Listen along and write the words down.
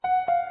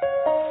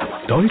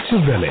Deutsche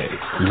Welle.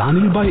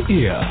 Learning by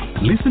ear.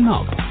 Listen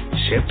up.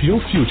 Shape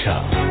your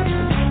future.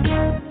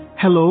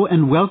 Hello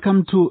and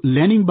welcome to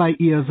Learning by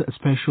Ear's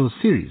special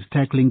series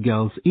tackling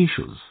girls'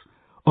 issues.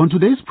 On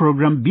today's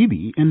program,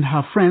 Bibi and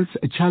her friends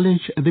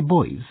challenge the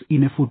boys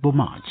in a football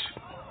match.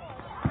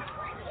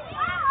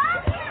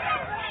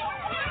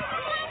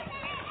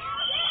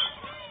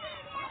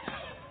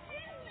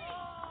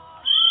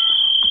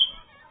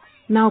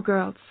 Now,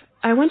 girls,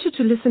 I want you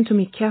to listen to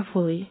me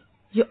carefully.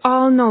 You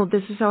all know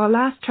this is our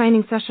last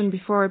training session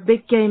before a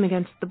big game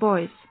against the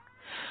boys.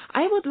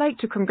 I would like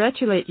to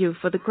congratulate you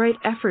for the great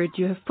effort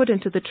you have put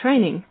into the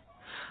training.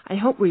 I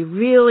hope we're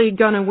really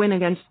gonna win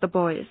against the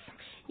boys.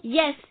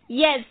 Yes,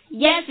 yes,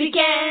 yes we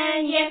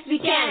can, yes we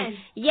can.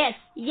 Yes,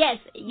 yes,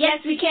 yes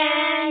we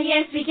can,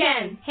 yes we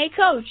can. Hey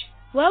coach,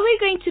 where are we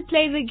going to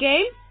play the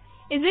game?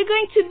 Is it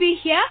going to be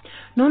here?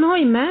 No,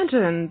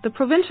 imagine. The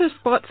provincial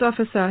sports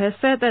officer has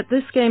said that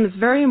this game is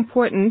very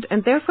important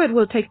and therefore it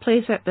will take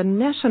place at the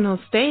National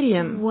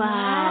Stadium.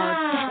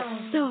 Wow,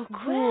 that's so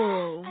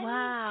cool.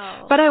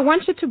 Wow. But I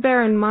want you to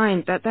bear in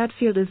mind that that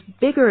field is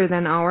bigger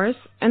than ours,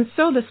 and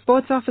so the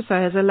sports officer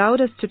has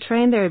allowed us to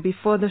train there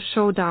before the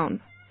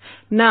showdown.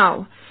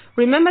 Now,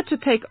 remember to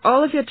take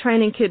all of your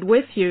training kit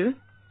with you.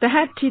 The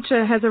head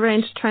teacher has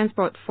arranged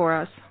transport for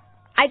us.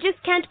 I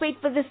just can't wait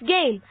for this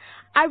game.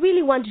 I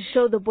really want to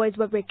show the boys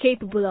what we're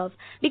capable of,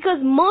 because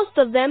most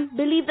of them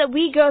believe that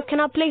we girls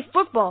cannot play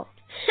football.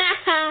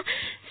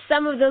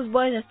 Some of those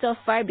boys are still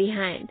far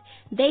behind.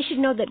 They should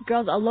know that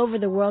girls all over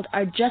the world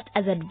are just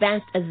as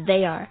advanced as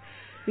they are.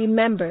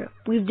 Remember,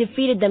 we've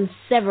defeated them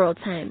several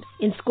times,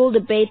 in school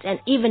debates and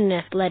even in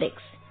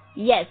athletics.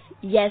 Yes,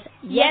 yes,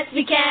 yes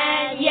we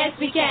can, yes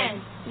we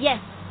can.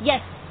 Yes,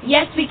 yes,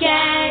 yes we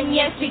can,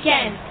 yes we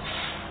can.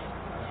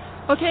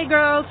 Okay,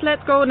 girls,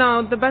 let's go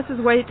now. The bus is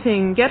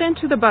waiting. Get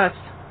into the bus.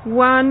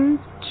 1,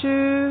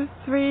 2,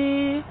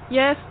 3.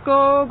 Yes,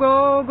 go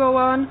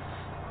on.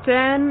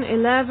 10,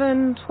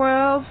 11,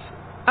 12.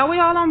 Are we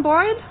all on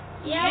board?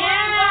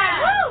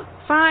 Yeah! Woo!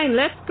 Fine,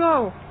 let's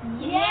go.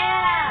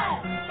 Yeah!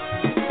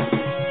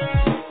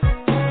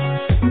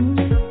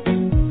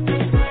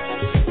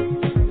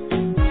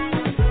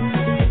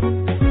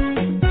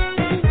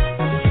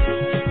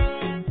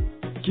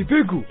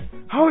 Kibegu,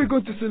 how are we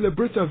going to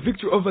celebrate our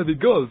victory over the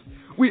girls?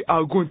 We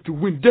are going to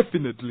win,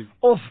 definitely.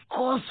 Of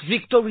course,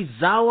 victory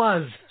is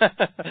ours.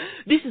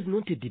 This is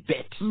not a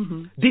debate.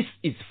 This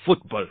is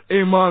football.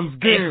 A man's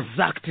game.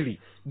 Exactly.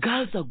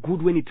 Girls are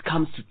good when it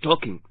comes to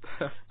talking.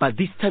 But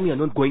this time we are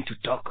not going to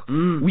talk.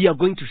 We are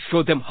going to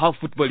show them how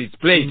football is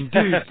played.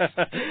 Indeed.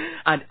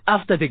 And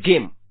after the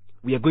game,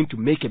 we are going to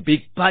make a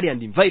big party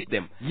and invite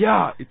them.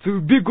 Yeah, it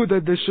will be good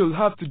that they shall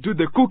have to do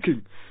the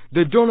cooking.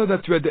 They don't know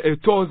that we are the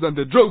Eto'os and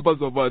the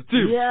Drogbas of our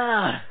team.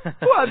 Yeah.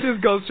 Who are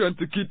these girls trying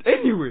to kid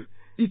anyway?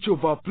 Each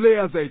of our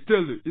players, I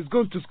tell you, is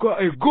going to score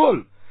a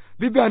goal.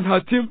 Bibi and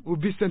her team will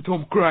be sent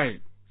home crying.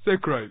 Say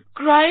crying.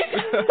 Crying?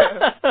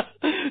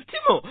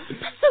 Timo,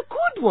 that's a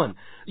good one.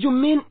 You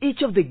mean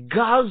each of the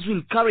girls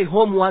will carry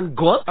home one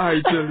goal?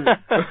 I tell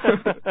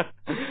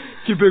you.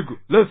 Kibegu,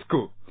 let's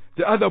go.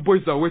 The other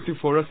boys are waiting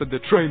for us at the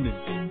training.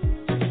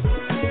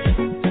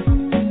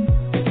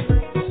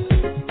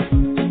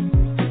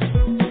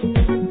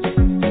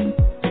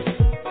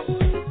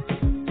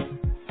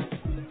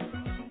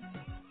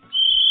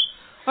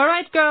 All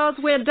right, girls,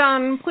 we're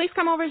done. Please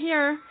come over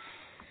here.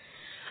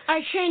 Our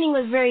training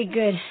was very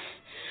good.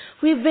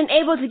 We've been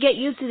able to get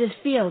used to this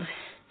field.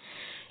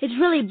 It's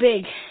really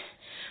big,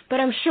 but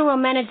I'm sure we'll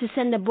manage to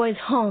send the boys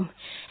home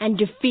and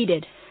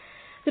defeated.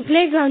 The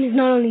playground is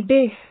not only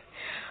big,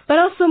 but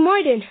also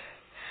modern.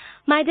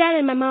 My dad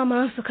and my mom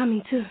are also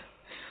coming too.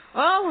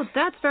 Oh,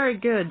 that's very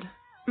good.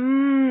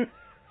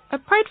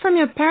 Apart from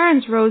your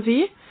parents,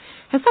 Rosie,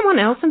 has someone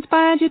else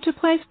inspired you to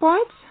play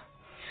sports?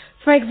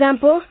 For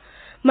example,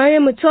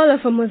 Maria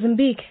Mutola from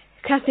Mozambique,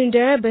 Catherine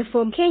Derebe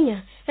from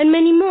Kenya, and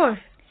many more.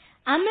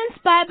 I'm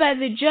inspired by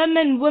the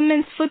German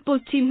women's football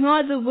team who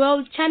are the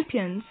world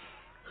champions.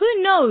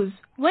 Who knows,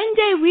 one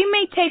day we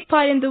may take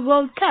part in the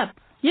World Cup.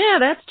 Yeah,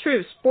 that's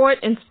true. Sport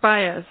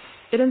inspires.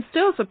 It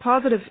instills a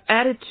positive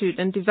attitude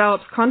and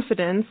develops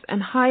confidence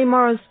and high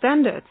moral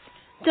standards.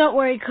 Don't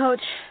worry, Coach.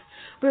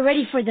 We're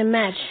ready for the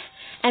match,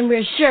 and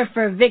we're sure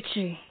for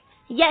victory.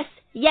 Yes,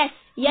 yes,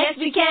 yes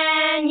we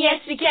can,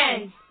 yes we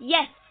can.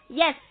 Yes,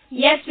 yes,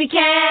 yes we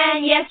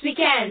can, yes we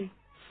can.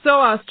 So,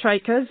 our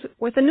strikers,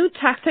 with the new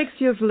tactics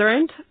you've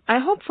learned, I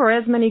hope for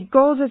as many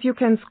goals as you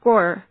can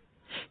score.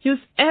 Use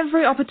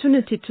every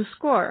opportunity to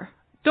score.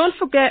 Don't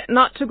forget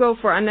not to go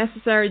for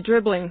unnecessary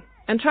dribbling,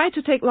 and try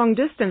to take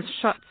long-distance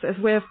shots as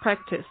we have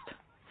practiced.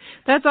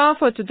 That's all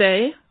for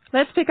today.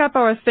 Let's pick up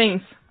our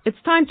things.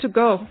 It's time to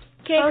go.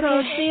 Okay,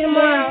 Coach. See you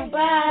tomorrow.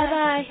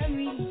 Bye.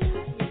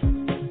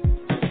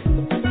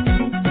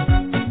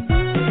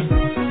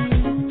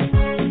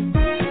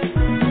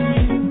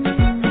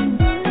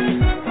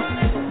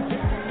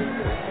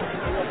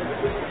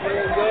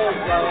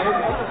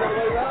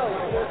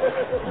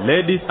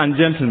 Ladies and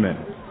gentlemen,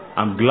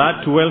 I'm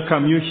glad to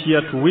welcome you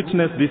here to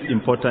witness this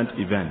important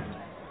event.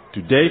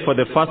 Today, for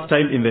the first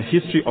time in the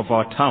history of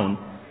our town,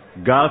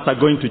 girls are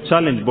going to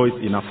challenge boys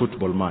in a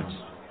football match.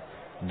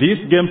 This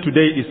game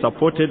today is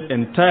supported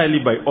entirely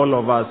by all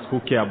of us who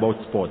care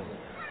about sports.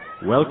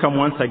 Welcome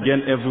once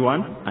again,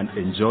 everyone, and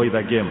enjoy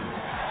the game.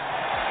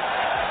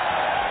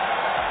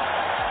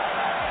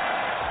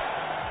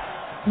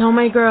 Now,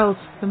 my girls,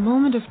 the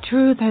moment of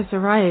truth has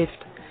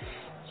arrived.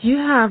 You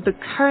have the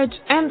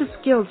courage and the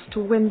skills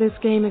to win this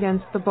game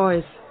against the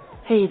boys.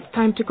 Hey, it's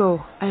time to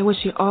go. I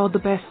wish you all the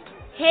best.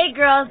 Hey,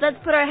 girls, let's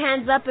put our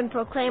hands up and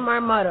proclaim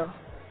our motto.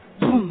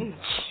 Boom.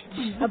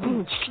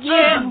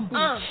 Yeah.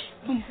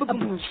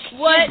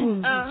 What?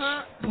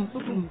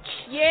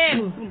 Yeah.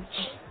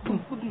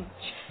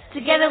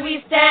 Together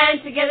we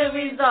stand, together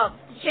we resolve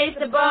to chase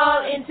the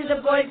ball into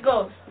the boys'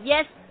 goal.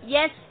 Yes,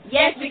 yes,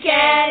 yes we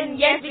can,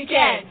 yes we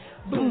can.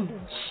 Boom.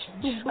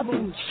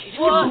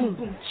 Whoa.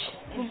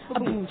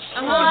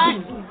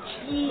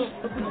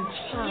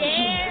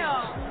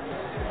 Yeah.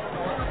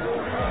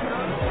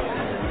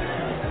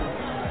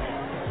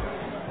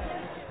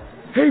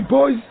 Hey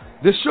boys,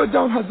 the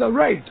showdown has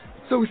arrived,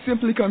 so we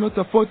simply cannot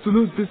afford to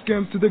lose this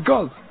game to the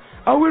girls.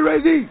 Are we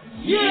ready?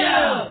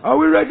 Yeah! Are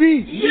we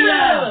ready?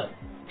 Yeah!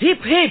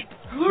 Hip hip!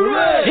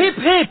 Hooray! Hip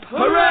hip!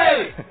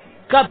 Hooray!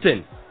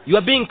 Captain, you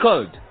are being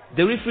called.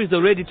 The referee is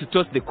ready to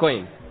toss the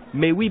coin.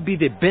 May we be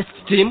the best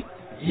team?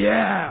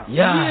 Yeah!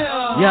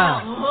 Yeah!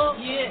 Yeah!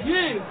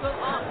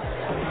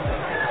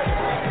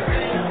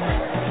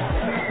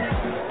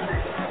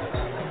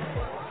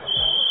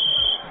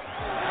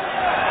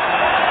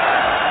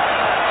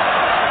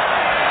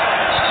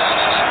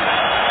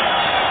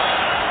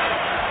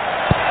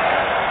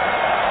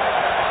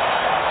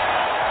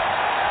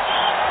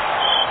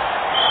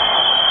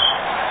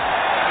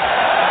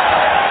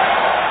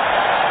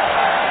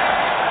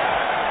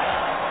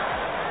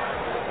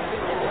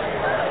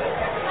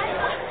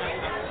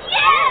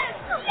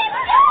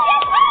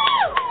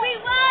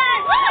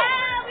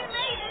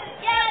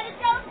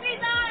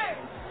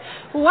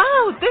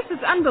 Wow, this is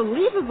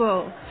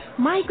unbelievable.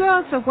 My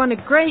girls have won a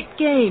great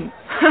game.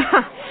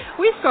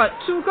 We scored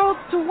 2 goals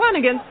to 1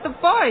 against the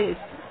boys.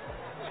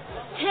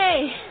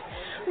 Hey,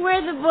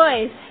 we're the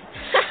boys.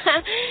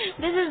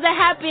 This is the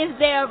happiest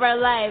day of our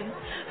lives.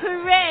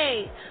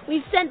 Hooray!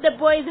 We sent the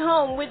boys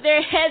home with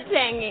their heads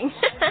hanging.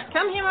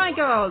 Come here, my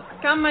girls.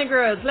 Come, my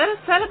girls. Let us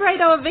celebrate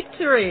our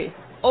victory.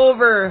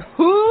 Over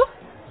who?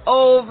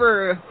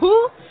 Over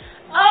who?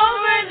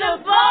 Over the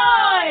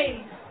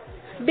boys!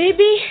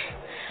 Baby,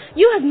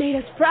 you have made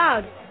us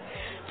proud.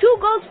 2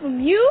 goals from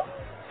you?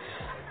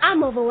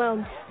 I'm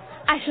overwhelmed.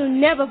 I shall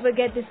never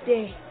forget this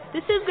day.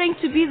 This is going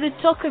to be the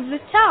talk of the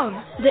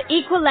town. The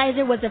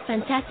equalizer was a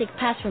fantastic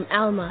pass from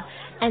Alma,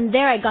 and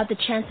there I got the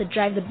chance to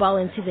drive the ball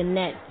into the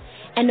net.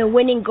 And a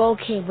winning goal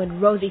came when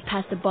Rosie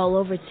passed the ball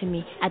over to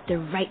me at the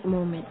right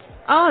moment.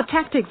 Our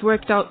tactics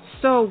worked out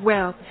so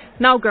well.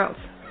 Now, girls,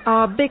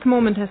 our big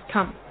moment has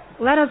come.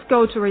 Let us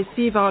go to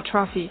receive our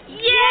trophy.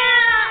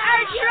 Yeah,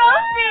 our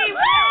trophy! Woo!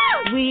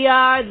 We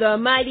are the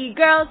mighty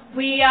girls.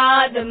 We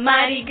are the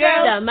mighty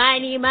girls. The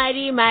mighty,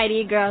 mighty,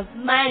 mighty girls.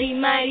 Mighty,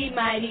 mighty,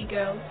 mighty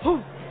girls.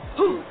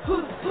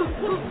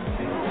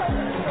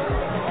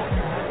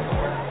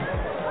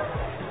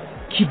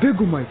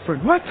 Kibego, my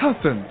friend, what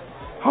happened?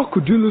 How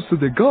could you lose to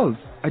the girls?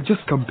 I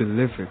just can't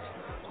believe it.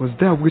 Was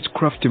there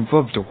witchcraft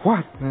involved or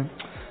what, man?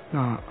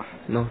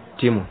 No,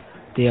 Timo,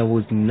 there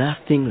was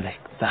nothing like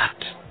that.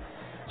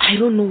 I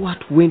don't know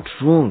what went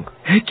wrong.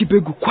 Hey,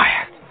 Kibego,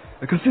 quiet.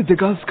 I can see the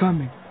girls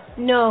coming.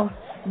 No,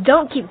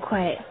 don't keep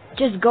quiet.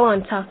 Just go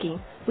on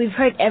talking. We've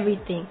heard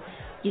everything.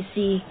 You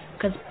see,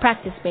 because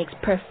practice makes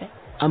perfect.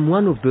 I'm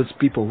one of those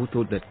people who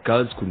thought that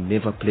girls could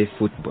never play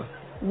football.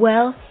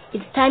 Well,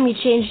 it's time you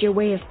changed your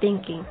way of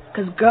thinking,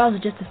 because girls are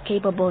just as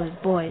capable as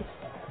boys.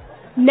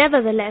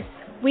 Nevertheless,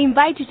 we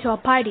invite you to our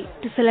party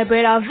to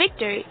celebrate our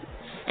victory.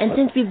 And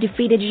since we've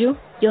defeated you,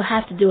 you'll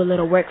have to do a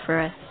little work for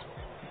us.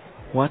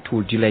 What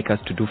would you like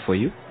us to do for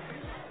you?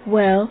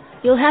 Well,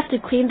 you'll have to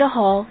clean the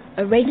hall,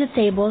 arrange the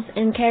tables,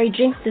 and carry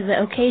drinks to the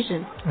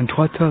occasion. And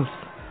what else?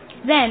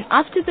 Then,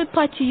 after the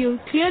party, you'll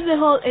clear the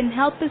hall and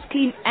help us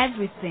clean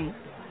everything.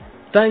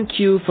 Thank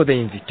you for the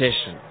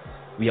invitation.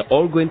 We are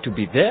all going to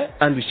be there,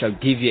 and we shall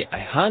give you a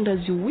hand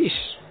as you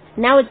wish.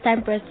 Now it's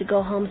time for us to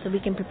go home so we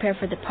can prepare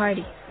for the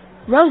party.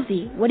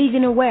 Rosie, what are you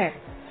going to wear?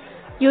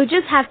 You'll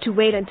just have to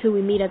wait until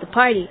we meet at the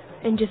party.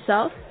 And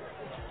yourself?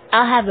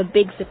 I'll have a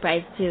big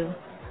surprise too.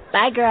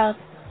 Bye, girls.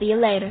 See you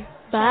later.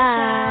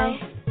 Bye.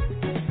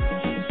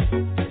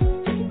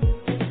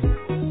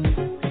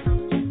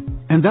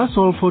 And that's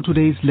all for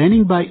today's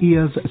Learning by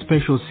Ear's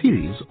special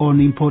series on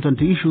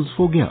important issues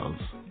for girls.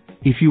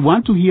 If you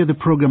want to hear the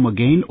program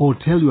again or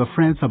tell your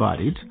friends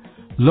about it,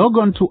 log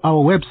on to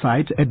our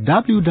website at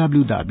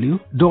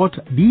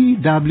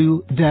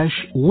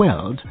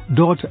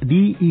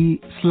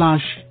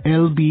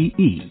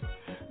www.dw-world.de/lbe.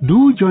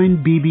 Do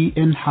join Bibi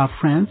and her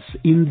friends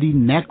in the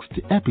next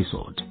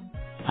episode.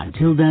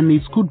 Until then,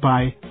 it's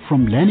goodbye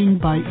from Learning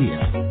by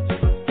Ear.